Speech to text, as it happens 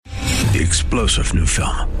The explosive new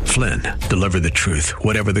film, Flynn, deliver the truth,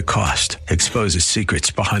 whatever the cost. Exposes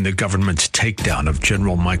secrets behind the government's takedown of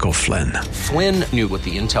General Michael Flynn. Flynn knew what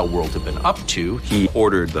the intel world had been up to. He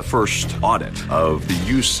ordered the first audit of the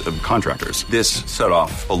use of contractors. This set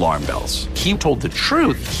off alarm bells. He told the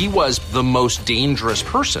truth. He was the most dangerous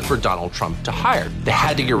person for Donald Trump to hire. They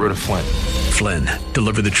had to get rid of Flynn. Flynn,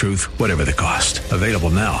 deliver the truth, whatever the cost. Available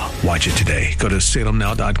now. Watch it today. Go to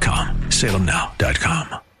salemnow.com.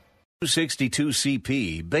 salemnow.com.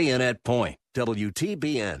 262CP, Bayonet Point,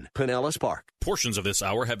 WTBN, Pinellas Park. Portions of this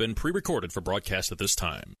hour have been pre-recorded for broadcast at this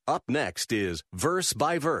time. Up next is Verse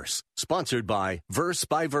by Verse, sponsored by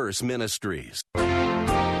Verse Ministries.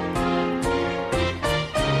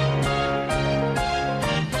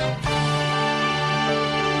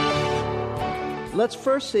 Let's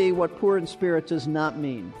first see what poor in spirit does not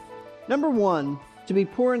mean. Number one, to be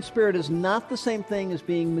poor in spirit is not the same thing as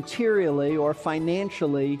being materially or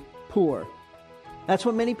financially poor. That's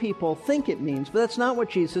what many people think it means, but that's not what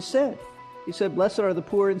Jesus said. He said, blessed are the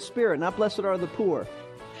poor in spirit, not blessed are the poor.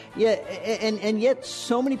 Yet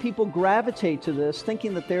so many people gravitate to this,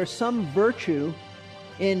 thinking that there's some virtue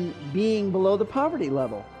in being below the poverty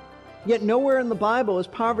level. Yet nowhere in the Bible is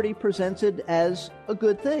poverty presented as a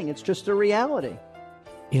good thing. It's just a reality.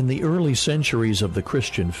 In the early centuries of the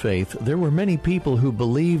Christian faith, there were many people who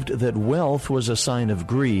believed that wealth was a sign of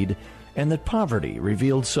greed and that poverty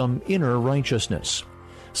revealed some inner righteousness.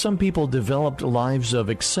 Some people developed lives of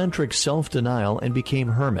eccentric self-denial and became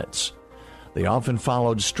hermits. They often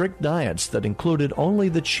followed strict diets that included only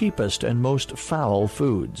the cheapest and most foul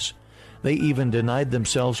foods. They even denied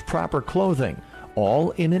themselves proper clothing,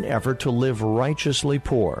 all in an effort to live righteously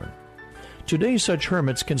poor. Today, such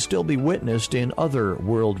hermits can still be witnessed in other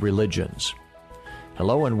world religions.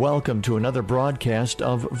 Hello and welcome to another broadcast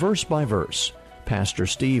of Verse by Verse. Pastor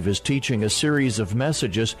Steve is teaching a series of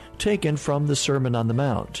messages taken from the Sermon on the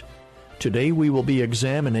Mount. Today we will be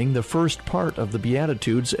examining the first part of the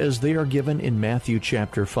Beatitudes as they are given in Matthew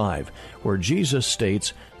chapter 5, where Jesus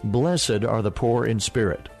states, "Blessed are the poor in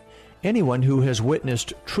spirit." Anyone who has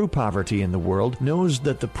witnessed true poverty in the world knows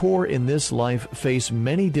that the poor in this life face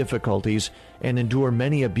many difficulties and endure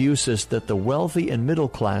many abuses that the wealthy and middle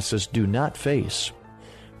classes do not face.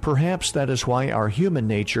 Perhaps that is why our human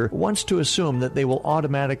nature wants to assume that they will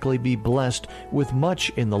automatically be blessed with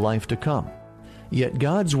much in the life to come. Yet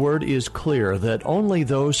God's Word is clear that only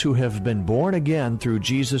those who have been born again through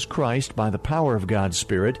Jesus Christ by the power of God's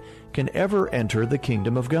Spirit can ever enter the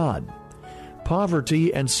kingdom of God.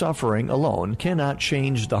 Poverty and suffering alone cannot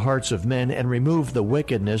change the hearts of men and remove the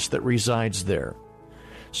wickedness that resides there.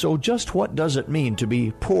 So just what does it mean to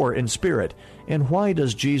be poor in spirit, and why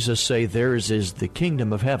does Jesus say theirs is the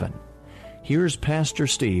kingdom of heaven? Here's Pastor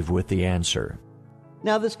Steve with the answer.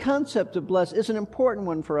 Now, this concept of blessed is an important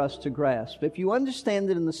one for us to grasp. If you understand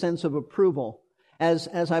it in the sense of approval, as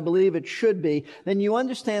I believe it should be, then you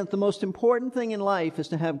understand that the most important thing in life is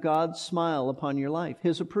to have God's smile upon your life,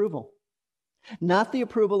 His approval. Not the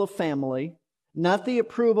approval of family, not the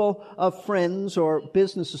approval of friends or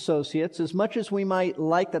business associates, as much as we might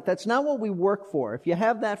like that. That's not what we work for. If you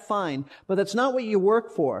have that, fine, but that's not what you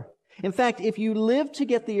work for. In fact, if you live to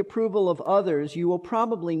get the approval of others, you will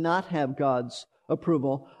probably not have God's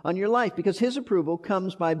approval on your life, because His approval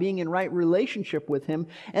comes by being in right relationship with Him,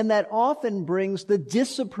 and that often brings the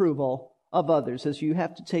disapproval of others, as you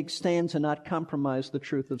have to take stands and not compromise the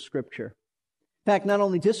truth of Scripture. In fact, not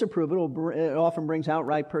only disapproval, it often brings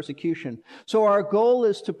outright persecution. So our goal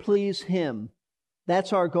is to please Him.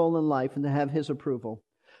 That's our goal in life, and to have His approval.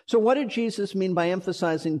 So what did Jesus mean by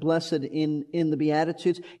emphasizing blessed in the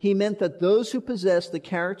Beatitudes? He meant that those who possess the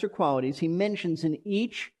character qualities He mentions in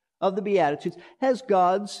each of the Beatitudes has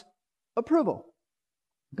God's approval.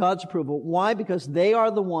 God's approval. Why? Because they are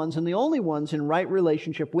the ones and the only ones in right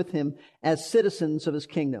relationship with Him as citizens of His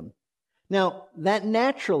kingdom. Now, that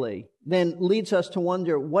naturally then leads us to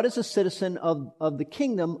wonder, what does a citizen of the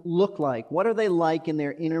kingdom look like? What are they like in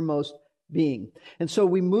their innermost being? And so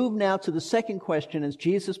we move now to the second question as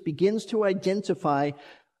Jesus begins to identify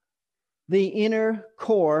the inner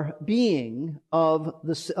core being of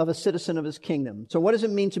a citizen of His kingdom. So what does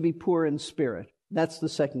it mean to be poor in spirit? That's the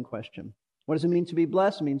second question. What does it mean to be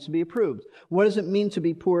blessed? It means to be approved. What does it mean to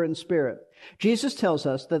be poor in spirit? Jesus tells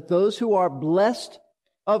us that those who are blessed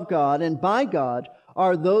of God and by God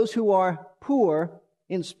are those who are poor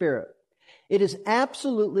in spirit. It is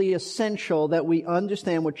absolutely essential that we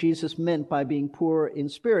understand what Jesus meant by being poor in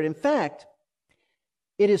spirit. In fact,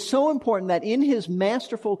 it is so important that in his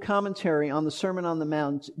masterful commentary on the Sermon on the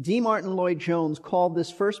Mount, D. Martin Lloyd-Jones called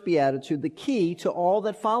this first beatitude the key to all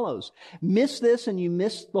that follows. Miss this and you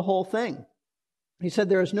miss the whole thing. He said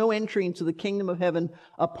there is no entry into the kingdom of heaven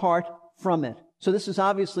apart from it. So this is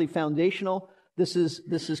obviously foundational. This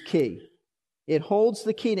is key. It holds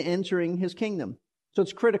the key to entering his kingdom. So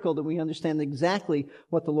it's critical that we understand exactly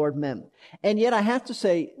what the Lord meant. And yet I have to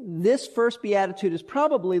say, this first beatitude is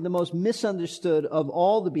probably the most misunderstood of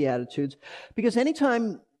all the beatitudes, because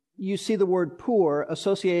anytime you see the word poor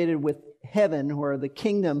associated with heaven or the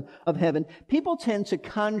kingdom of heaven, people tend to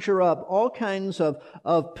conjure up all kinds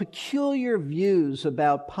of peculiar views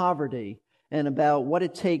about poverty and about what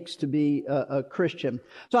it takes to be a Christian.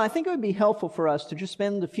 So I think it would be helpful for us to just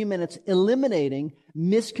spend a few minutes eliminating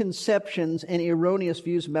misconceptions and erroneous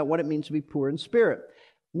views about what it means to be poor in spirit.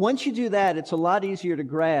 Once you do that, it's a lot easier to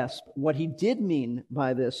grasp what he did mean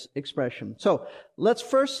by this expression. So let's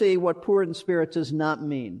first see what poor in spirit does not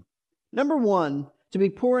mean. Number one, to be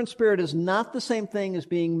poor in spirit is not the same thing as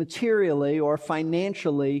being materially or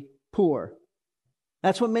financially poor.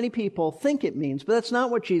 That's what many people think it means, but that's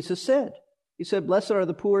not what Jesus said. He said, blessed are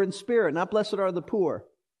the poor in spirit, not blessed are the poor.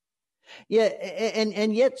 Yeah,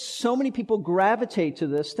 and yet so many people gravitate to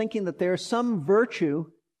this, thinking that there's some virtue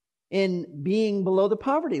in being below the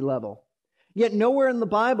poverty level. Yet nowhere in the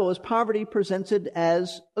Bible is poverty presented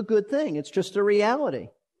as a good thing. It's just a reality.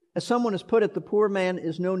 As someone has put it, the poor man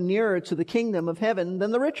is no nearer to the kingdom of heaven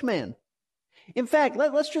than the rich man. In fact,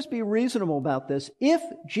 let's just be reasonable about this. If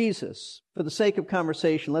Jesus, for the sake of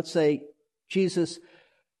conversation, let's say Jesus,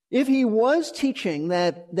 if he was teaching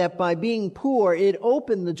that by being poor, it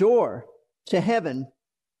opened the door to heaven,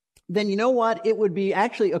 then you know what? It would be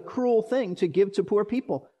actually a cruel thing to give to poor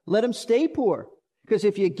people. Let them stay poor. Because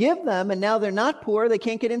if you give them and now they're not poor, they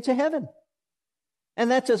can't get into heaven.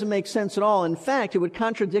 And that doesn't make sense at all. In fact, it would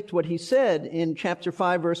contradict what he said in chapter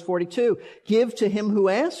 5, verse 42. Give to him who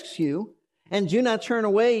asks you, and do not turn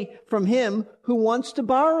away from him who wants to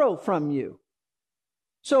borrow from you.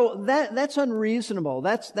 So that's unreasonable.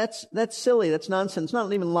 That's silly. That's nonsense.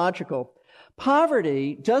 Not even logical.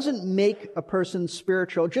 Poverty doesn't make a person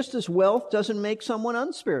spiritual, just as wealth doesn't make someone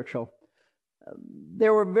unspiritual.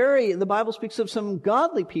 The Bible speaks of some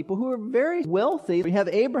godly people who were very wealthy. We have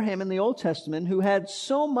Abraham in the Old Testament who had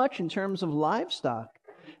so much in terms of livestock.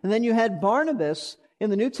 And then you had Barnabas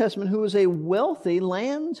in the New Testament who was a wealthy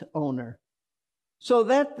landowner. So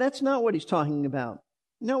that's not what he's talking about.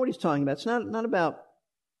 Not what he's talking about. It's not about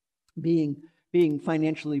being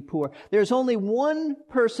financially poor. There's only one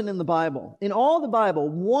person in the Bible, in all the Bible,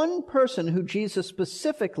 one person who Jesus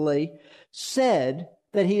specifically said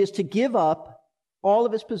that he is to give up all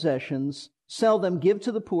of his possessions, sell them, give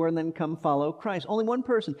to the poor, and then come follow Christ. Only one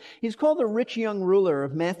person. He's called the rich young ruler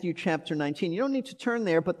of Matthew chapter 19. You don't need to turn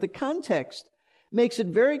there, but the context makes it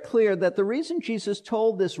very clear that the reason Jesus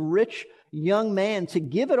told this rich young man to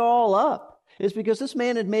give it all up is because this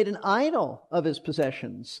man had made an idol of his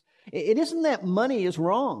possessions. It isn't that money is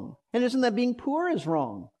wrong, and it isn't that being poor is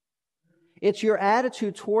wrong. It's your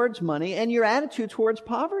attitude towards money and your attitude towards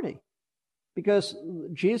poverty. Because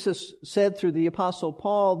Jesus said through the Apostle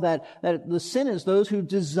Paul that the sin is those who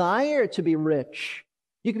desire to be rich.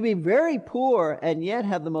 You can be very poor and yet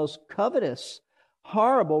have the most covetous,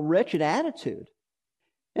 horrible, wretched attitude.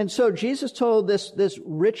 And so Jesus told this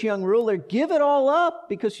rich young ruler, give it all up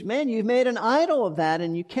because, man, you've made an idol of that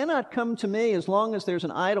and you cannot come to me as long as there's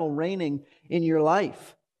an idol reigning in your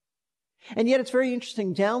life. And yet it's very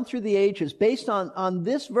interesting, down through the ages, based on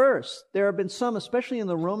this verse, there have been some, especially in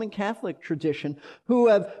the Roman Catholic tradition, who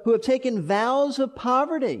have taken vows of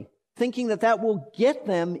poverty, thinking that will get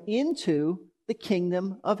them into the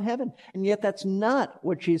kingdom of heaven. And yet that's not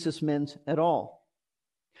what Jesus meant at all.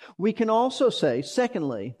 We can also say,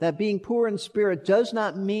 secondly, that being poor in spirit does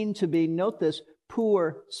not mean to be, note this,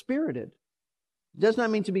 poor-spirited. It does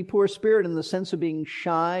not mean to be poor-spirited in the sense of being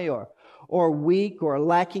shy or weak or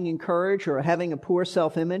lacking in courage or having a poor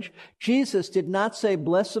self-image. Jesus did not say,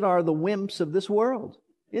 blessed are the wimps of this world.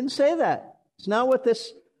 He didn't say that. It's not what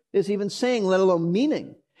this is even saying, let alone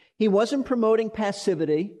meaning. He wasn't promoting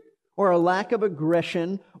passivity or a lack of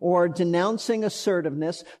aggression, or denouncing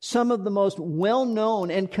assertiveness. Some of the most well-known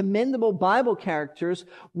and commendable Bible characters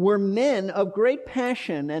were men of great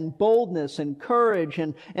passion and boldness and courage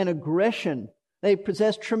and aggression. They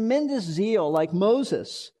possessed tremendous zeal, like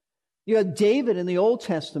Moses. You have David in the Old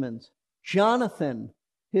Testament, Jonathan,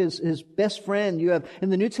 his best friend. You have in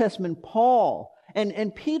the New Testament Paul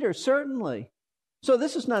and Peter, certainly. So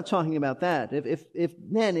this is not talking about that.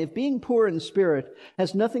 If being poor in spirit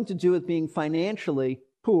has nothing to do with being financially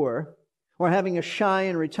poor or having a shy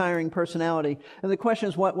and retiring personality, and the question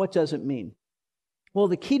is, what does it mean? Well,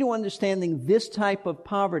 the key to understanding this type of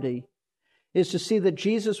poverty is to see that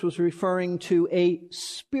Jesus was referring to a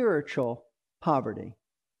spiritual poverty.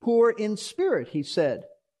 poor in spirit, he said.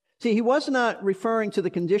 See, he was not referring to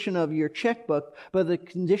the condition of your checkbook, but the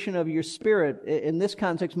condition of your spirit, in this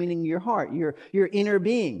context meaning your heart, your inner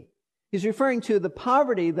being. He's referring to the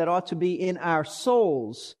poverty that ought to be in our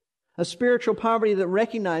souls, a spiritual poverty that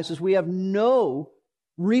recognizes we have no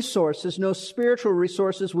resources, no spiritual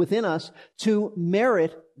resources within us to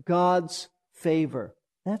merit God's favor.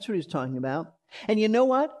 That's what he's talking about. And you know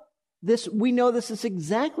what? We know this is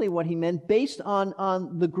exactly what he meant based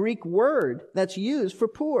on the Greek word that's used for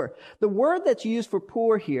poor. The word that's used for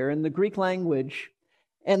poor here in the Greek language,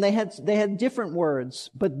 and they had different words,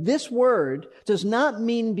 but this word does not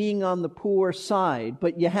mean being on the poor side,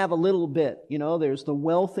 but you have a little bit. You know, there's the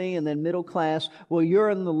wealthy and then middle class. Well, you're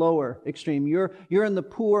in the lower extreme. You're in the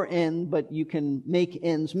poor end, but you can make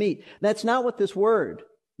ends meet. That's not what this word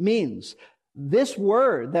means. This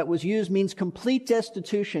word that was used means complete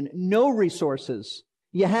destitution, no resources.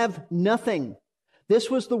 You have nothing. This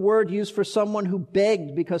was the word used for someone who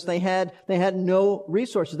begged because they had no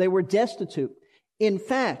resources. They were destitute. In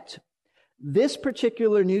fact, this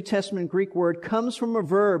particular New Testament Greek word comes from a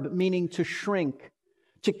verb meaning to shrink,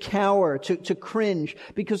 to cower, to cringe,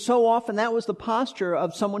 because so often that was the posture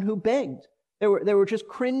of someone who begged. They were just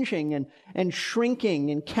cringing and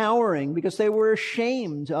shrinking and cowering because they were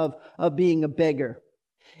ashamed of being a beggar.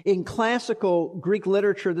 In classical Greek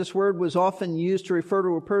literature, this word was often used to refer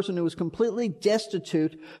to a person who was completely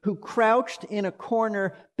destitute, who crouched in a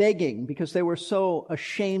corner begging because they were so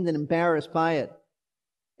ashamed and embarrassed by it.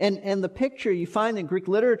 And the picture you find in Greek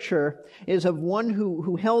literature is of one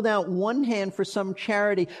who held out one hand for some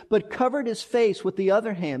charity, but covered his face with the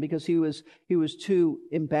other hand because he was too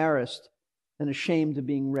embarrassed and ashamed of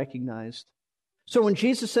being recognized. So when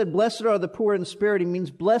Jesus said, "Blessed are the poor in spirit," he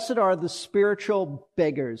means blessed are the spiritual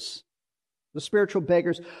beggars. The spiritual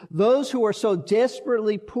beggars. Those who are so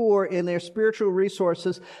desperately poor in their spiritual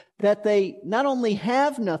resources that they not only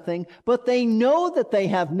have nothing, but they know that they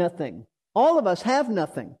have nothing. All of us have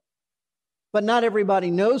nothing. But not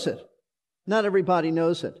everybody knows it. Not everybody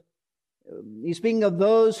knows it. He's speaking of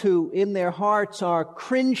those who in their hearts are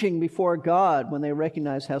cringing before God when they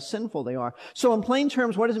recognize how sinful they are. So in plain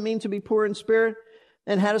terms, what does it mean to be poor in spirit?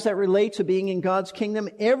 And how does that relate to being in God's kingdom?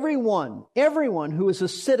 Everyone who is a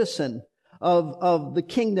citizen of the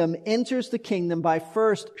kingdom enters the kingdom by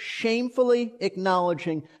first shamefully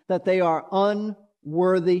acknowledging that they are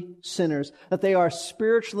unworthy sinners, that they are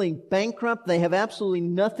spiritually bankrupt. They have absolutely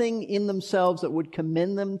nothing in themselves that would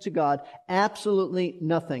commend them to God. Absolutely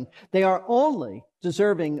nothing. They are only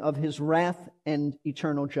deserving of His wrath and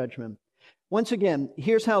eternal judgment. Once again,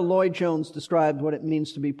 here's how Lloyd Jones described what it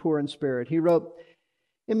means to be poor in spirit. He wrote,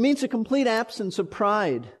 "It means a complete absence of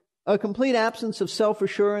pride, a complete absence of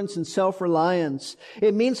self-assurance and self-reliance.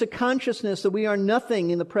 It means a consciousness that we are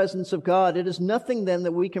nothing in the presence of God. It is nothing then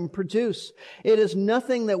that we can produce. It is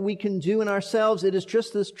nothing that we can do in ourselves. It is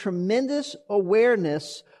just this tremendous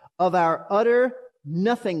awareness of our utter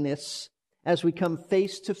nothingness as we come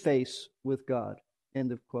face to face with God."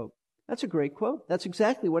 End of quote. That's a great quote. That's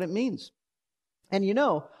exactly what it means. And you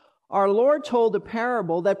know, our Lord told a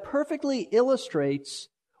parable that perfectly illustrates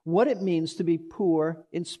what it means to be poor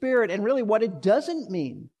in spirit, and really what it doesn't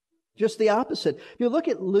mean. Just the opposite. If you look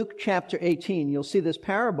at Luke chapter 18, you'll see this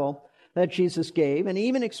parable that Jesus gave, and he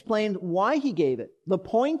even explained why he gave it, the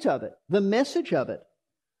point of it, the message of it.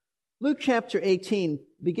 Luke chapter 18,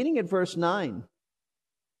 beginning at verse 9.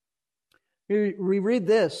 We read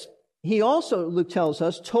this. He also, Luke tells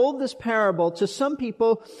us, told this parable to some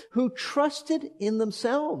people who trusted in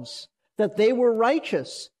themselves that they were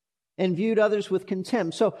righteous and viewed others with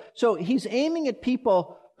contempt. So he's aiming at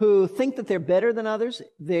people who think that they're better than others.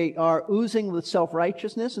 They are oozing with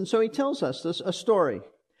self-righteousness. And so he tells us a story.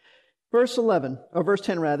 Verse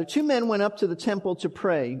 10 rather. 2 men went up to the temple to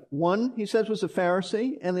pray. One, he says, was a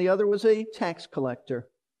Pharisee, and the other was a tax collector.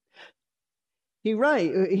 He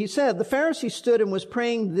said, the Pharisee stood and was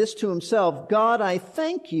praying this to himself, "God, I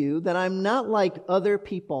thank you that I'm not like other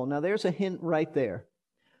people." Now there's a hint right there.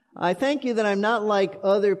 "I thank you that I'm not like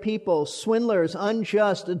other people, swindlers,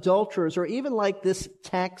 unjust, adulterers, or even like this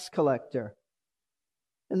tax collector."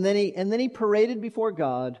 And then he paraded before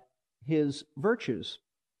God his virtues.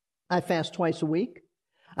 "I fast twice a week.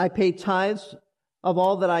 I pay tithes of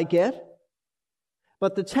all that I get."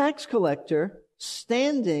 But the tax collector,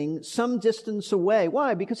 standing some distance away.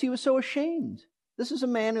 Why? Because he was so ashamed. This is a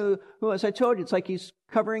man who, as I told you, it's like he's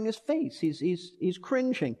covering his face. He's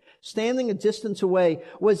cringing. Standing a distance away,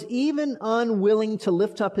 was even unwilling to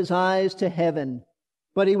lift up his eyes to heaven.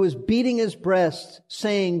 But he was beating his breast,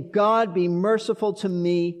 saying, "God, be merciful to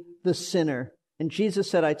me, the sinner." And Jesus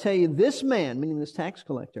said, "I tell you, this man," meaning this tax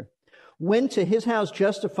collector, went to his house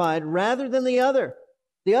justified rather than the other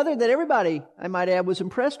that everybody, I might add, was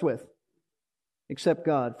impressed with, except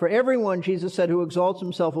God. For everyone, Jesus said, who exalts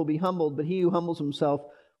himself will be humbled, but he who humbles himself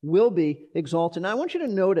will be exalted. Now, I want you to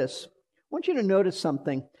notice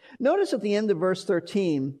something. Notice at the end of verse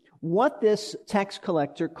 13 what this tax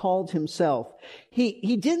collector called himself.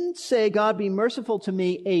 He didn't say, God be merciful to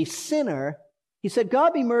me, a sinner. He said,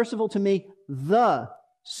 God be merciful to me, the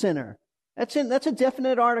sinner. That's a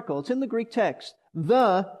definite article. It's in the Greek text.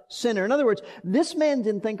 The sinner. In other words, this man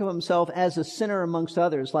didn't think of himself as a sinner amongst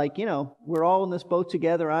others. Like, we're all in this boat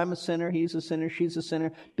together. I'm a sinner. He's a sinner. She's a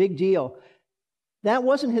sinner. Big deal. That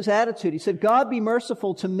wasn't his attitude. He said, God be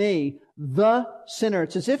merciful to me, the sinner.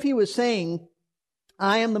 It's as if he was saying,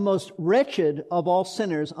 I am the most wretched of all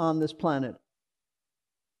sinners on this planet.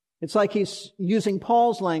 It's like he's using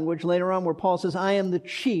Paul's language later on where Paul says, I am the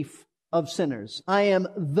chief of sinners. I am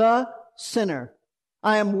the sinner.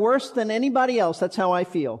 I am worse than anybody else. That's how I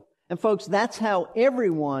feel. And folks, that's how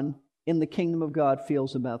everyone in the kingdom of God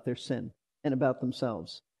feels about their sin and about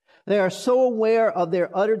themselves. They are so aware of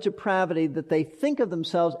their utter depravity that they think of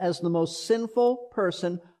themselves as the most sinful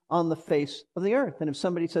person on the face of the earth. And if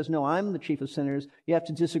somebody says, no, I'm the chief of sinners, you have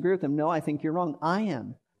to disagree with them. No, I think you're wrong. I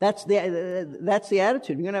am. That's the attitude.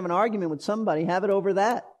 If you're going to have an argument with somebody, have it over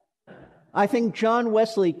that. I think John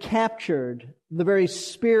Wesley captured the very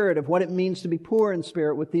spirit of what it means to be poor in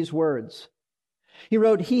spirit with these words. He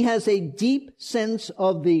wrote, he has a deep sense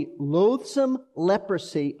of the loathsome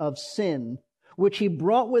leprosy of sin, which he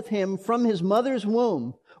brought with him from his mother's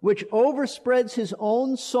womb, which overspreads his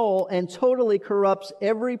own soul and totally corrupts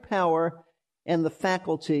every power and the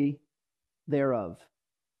faculty thereof.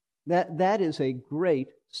 That is a great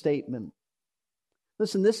statement.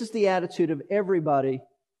 Listen, this is the attitude of everybody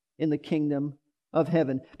in the kingdom of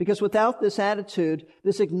heaven. Because without this attitude,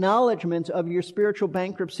 this acknowledgement of your spiritual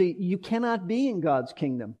bankruptcy, you cannot be in God's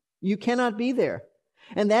kingdom. You cannot be there.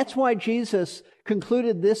 And that's why Jesus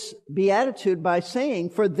concluded this beatitude by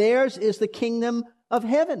saying, for theirs is the kingdom of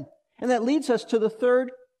heaven. And that leads us to the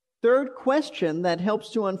third question that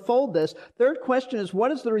helps to unfold this. Third question is,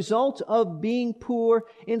 what is the result of being poor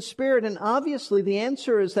in spirit? And obviously the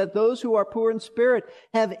answer is that those who are poor in spirit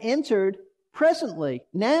have entered presently,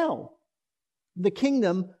 now, the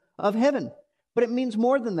kingdom of heaven. But it means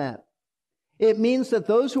more than that. It means that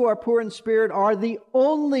those who are poor in spirit are the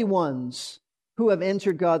only ones who have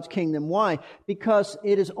entered God's kingdom. Why? Because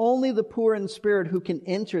it is only the poor in spirit who can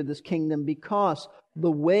enter this kingdom, because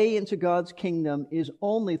the way into God's kingdom is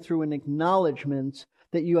only through an acknowledgement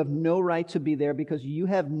that you have no right to be there because you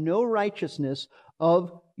have no righteousness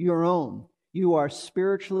of your own. You are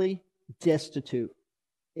spiritually destitute.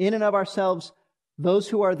 In and of ourselves, those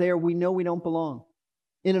who are there, we know we don't belong.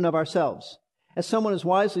 In and of ourselves. As someone has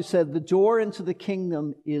wisely said, the door into the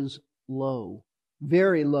kingdom is low,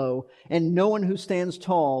 very low, and no one who stands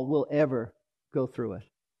tall will ever go through it.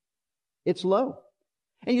 It's low.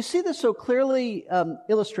 And you see this so clearly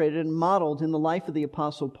illustrated and modeled in the life of the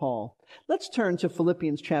Apostle Paul. Let's turn to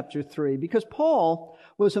Philippians chapter 3, because Paul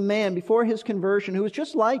was a man before his conversion who was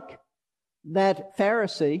just like that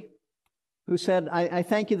Pharisee who said, I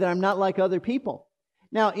thank you that I'm not like other people.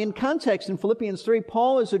 Now, in context, in Philippians 3,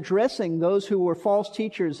 Paul is addressing those who were false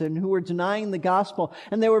teachers and who were denying the gospel,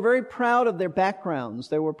 and they were very proud of their backgrounds.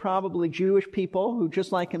 They were probably Jewish people who,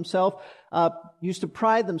 just like himself, used to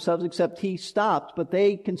pride themselves, except he stopped, but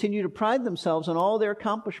they continued to pride themselves on all their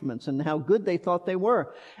accomplishments and how good they thought they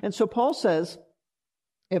were. And so Paul says,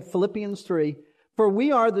 in Philippians 3, for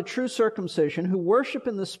we are the true circumcision who worship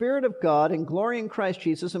in the Spirit of God and glory in Christ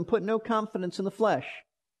Jesus and put no confidence in the flesh.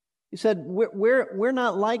 He said, we're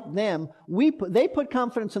not like them. They put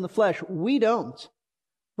confidence in the flesh. We don't.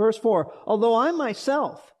 Verse 4, although I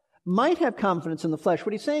myself might have confidence in the flesh,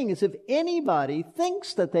 what he's saying is if anybody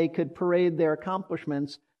thinks that they could parade their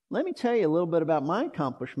accomplishments, let me tell you a little bit about my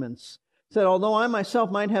accomplishments. He said, although I myself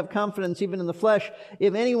might have confidence even in the flesh,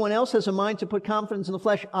 if anyone else has a mind to put confidence in the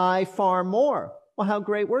flesh, I far more. Well, how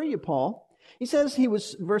great were you, Paul? He says he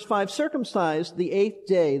was, verse 5, circumcised the 8th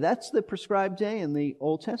day. That's the prescribed day in the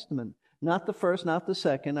Old Testament. Not the first, not the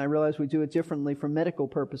second. I realize we do it differently for medical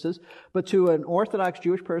purposes. But to an Orthodox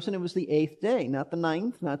Jewish person, it was the 8th day. Not the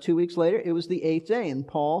 9th, not 2 weeks later. It was the 8th day. And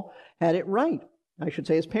Paul had it right. I should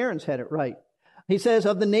say his parents had it right. He says,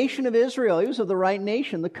 of the nation of Israel, he was of the right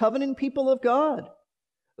nation, the covenant people of God.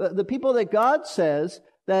 The people that God says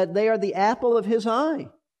that they are the apple of his eye.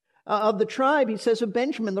 Of the tribe, he says of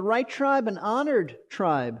Benjamin, the right tribe, an honored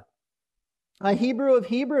tribe. A Hebrew of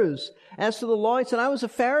Hebrews. As to the law, he said, I was a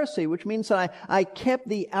Pharisee, which means that I kept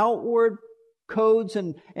the outward codes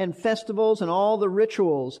and festivals and all the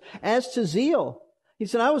rituals. As to zeal, He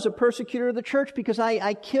said, I was a persecutor of the church because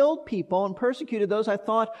I killed people and persecuted those I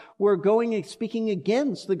thought were going and speaking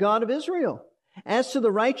against the God of Israel. As to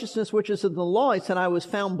the righteousness which is of the law, he said, I was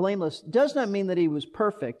found blameless. Does not mean that he was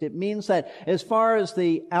perfect. It means that as far as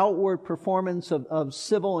the outward performance of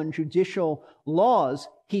civil and judicial laws,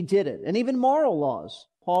 he did it. And even moral laws.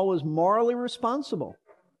 Paul was morally responsible.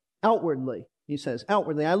 Outwardly, he says,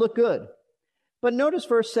 outwardly, I look good. But notice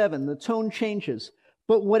verse 7, the tone changes.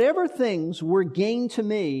 But whatever things were gain to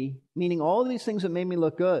me, meaning all of these things that made me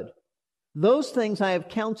look good, those things I have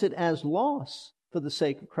counted as loss for the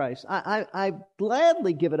sake of Christ. I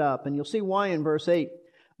gladly give it up, and you'll see why in verse 8.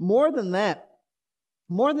 More than that,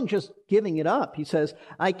 more than just giving it up, he says,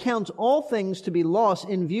 I count all things to be lost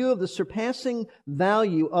in view of the surpassing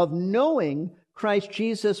value of knowing Christ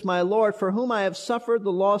Jesus my Lord, for whom I have suffered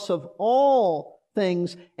the loss of all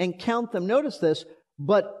things and count them, notice this,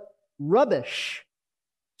 but rubbish,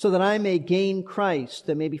 so that I may gain Christ,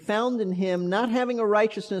 and may be found in him, not having a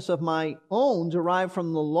righteousness of my own derived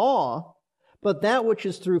from the law, but that which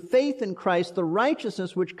is through faith in Christ, the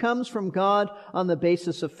righteousness which comes from God on the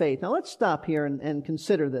basis of faith. Now let's stop here and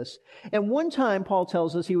consider this. At one time, Paul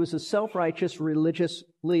tells us he was a self-righteous religious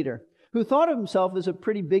leader who thought of himself as a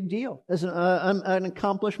pretty big deal, as an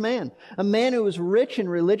accomplished man, a man who was rich in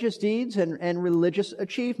religious deeds and religious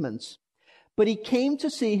achievements. But he came to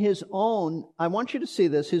see his own, I want you to see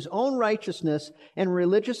this, his own righteousness and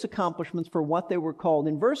religious accomplishments for what they were called.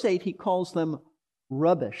 In verse 8, he calls them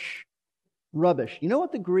rubbish. Rubbish. You know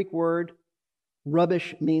what the Greek word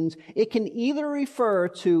rubbish means? It can either refer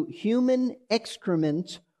to human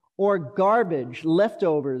excrement or garbage,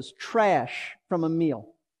 leftovers, trash from a meal.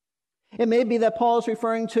 It may be that Paul is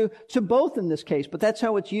referring to both in this case, but that's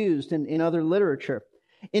how it's used in other literature.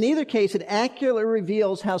 In either case, it accurately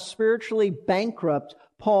reveals how spiritually bankrupt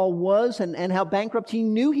Paul was and how bankrupt he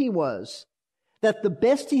knew he was. That the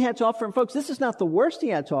best he had to offer, and folks, this is not the worst he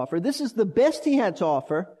had to offer. This is the best he had to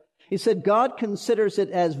offer. He said God considers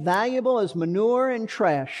it as valuable as manure and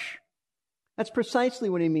trash. That's precisely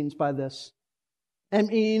what he means by this.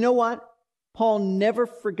 And you know what? Paul never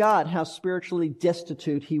forgot how spiritually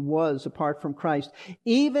destitute he was apart from Christ.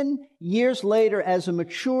 Even years later, as a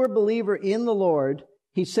mature believer in the Lord,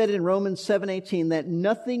 he said in Romans 7:18 that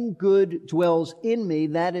nothing good dwells in me,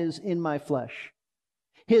 that is, in my flesh.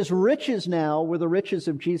 His riches now were the riches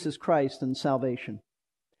of Jesus Christ and salvation.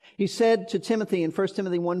 He said to Timothy in 1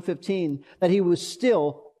 Timothy 1:15 that he was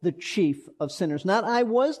still the chief of sinners. Not I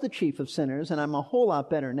was the chief of sinners, and I'm a whole lot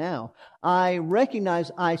better now. I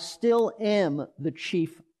recognize I still am the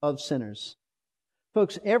chief of sinners.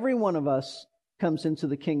 Folks, every one of us comes into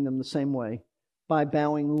the kingdom the same way, by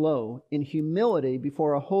bowing low in humility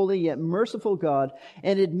before a holy yet merciful God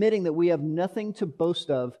and admitting that we have nothing to boast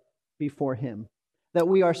of before him, that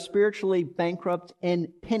we are spiritually bankrupt and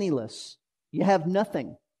penniless. You have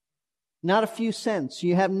nothing. Not a few cents.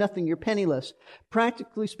 You have nothing. You're penniless.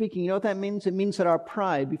 Practically speaking, you know what that means? It means that our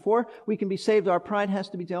pride, before we can be saved, our pride has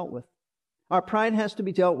to be dealt with. Our pride has to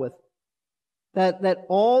be dealt with. That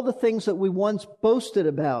all the things that we once boasted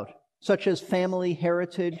about, such as family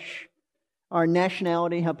heritage, our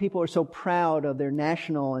nationality, how people are so proud of their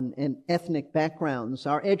national and ethnic backgrounds,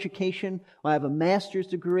 our education, I have a master's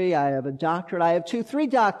degree, I have a doctorate, I have 3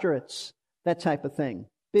 doctorates, that type of thing.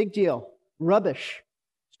 Big deal. Rubbish.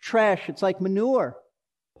 Trash. It's like manure,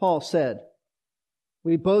 Paul said.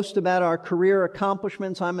 We boast about our career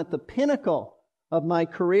accomplishments. I'm at the pinnacle of my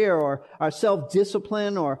career, or our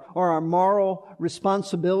self-discipline, or our moral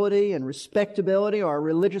responsibility and respectability, or our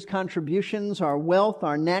religious contributions, our wealth,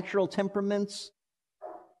 our natural temperaments,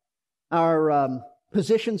 our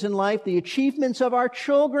positions in life, the achievements of our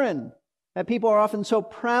children that people are often so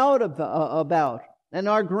proud of, about, and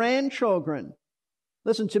our grandchildren.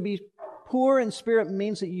 Listen, to be poor in spirit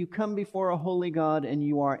means that you come before a holy God and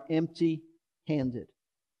you are empty-handed.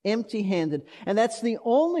 Empty-handed. And that's the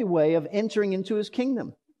only way of entering into his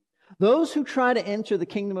kingdom. Those who try to enter the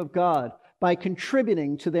kingdom of God by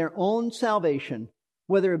contributing to their own salvation,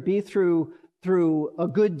 whether it be through a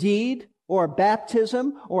good deed, or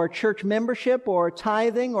baptism, or church membership, or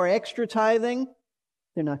tithing, or extra tithing,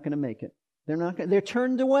 they're not going to make it. They're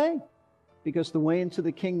turned away, because the way into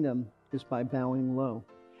the kingdom is by bowing low.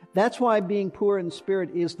 That's why being poor in spirit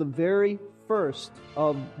is the very first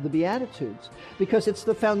of the Beatitudes, because it's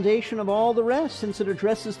the foundation of all the rest, since it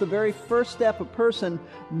addresses the very first step a person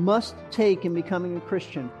must take in becoming a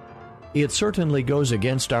Christian. It certainly goes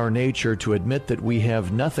against our nature to admit that we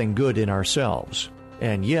have nothing good in ourselves.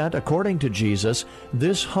 And yet, according to Jesus,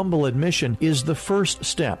 this humble admission is the first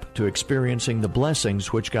step to experiencing the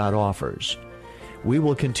blessings which God offers. We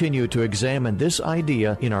will continue to examine this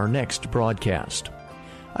idea in our next broadcast.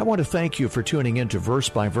 I want to thank you for tuning in to Verse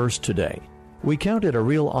by Verse today. We count it a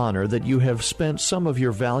real honor that you have spent some of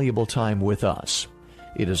your valuable time with us.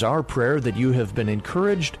 It is our prayer that you have been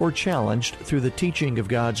encouraged or challenged through the teaching of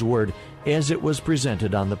God's Word as it was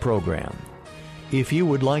presented on the program. If you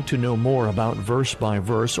would like to know more about Verse by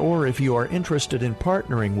Verse, or if you are interested in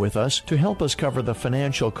partnering with us to help us cover the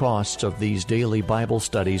financial costs of these daily Bible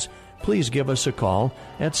studies, please give us a call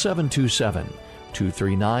at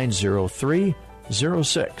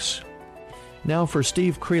 727-239-0306. Now for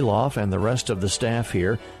Steve Kreloff and the rest of the staff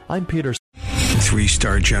here, I'm Peter.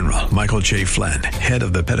 3-star General Michael J. Flynn, head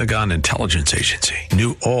of the Pentagon Intelligence Agency,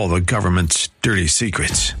 knew all the government's dirty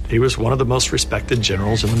secrets. He was one of the most respected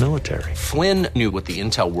generals in the military. Flynn knew what the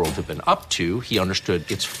intel world had been up to. He understood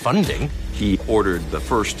its funding. He ordered the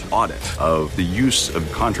first audit of the use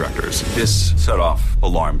of contractors. This set off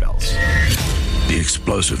alarm bells. The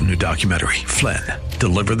explosive new documentary, Flynn,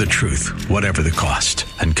 Deliver the Truth, Whatever the Cost,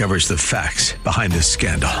 uncovers the facts behind this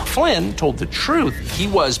scandal. Flynn told the truth. He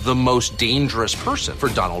was the most dangerous person for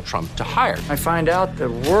Donald Trump to hire. I find out the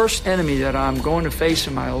worst enemy that I'm going to face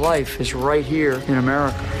in my life is right here in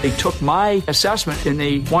America. They took my assessment and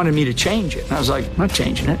they wanted me to change it. And I was like, I'm not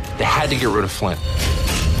changing it. They had to get rid of Flynn.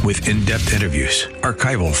 With in-depth interviews,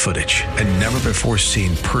 archival footage, and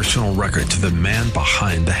never-before-seen personal records of the man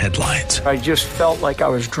behind the headlines. I just felt like I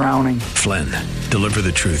was drowning. Flynn, Deliver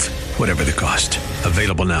the Truth, Whatever the Cost.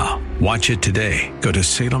 Available now. Watch it today. Go to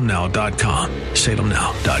salemnow.com.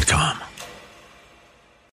 salemnow.com.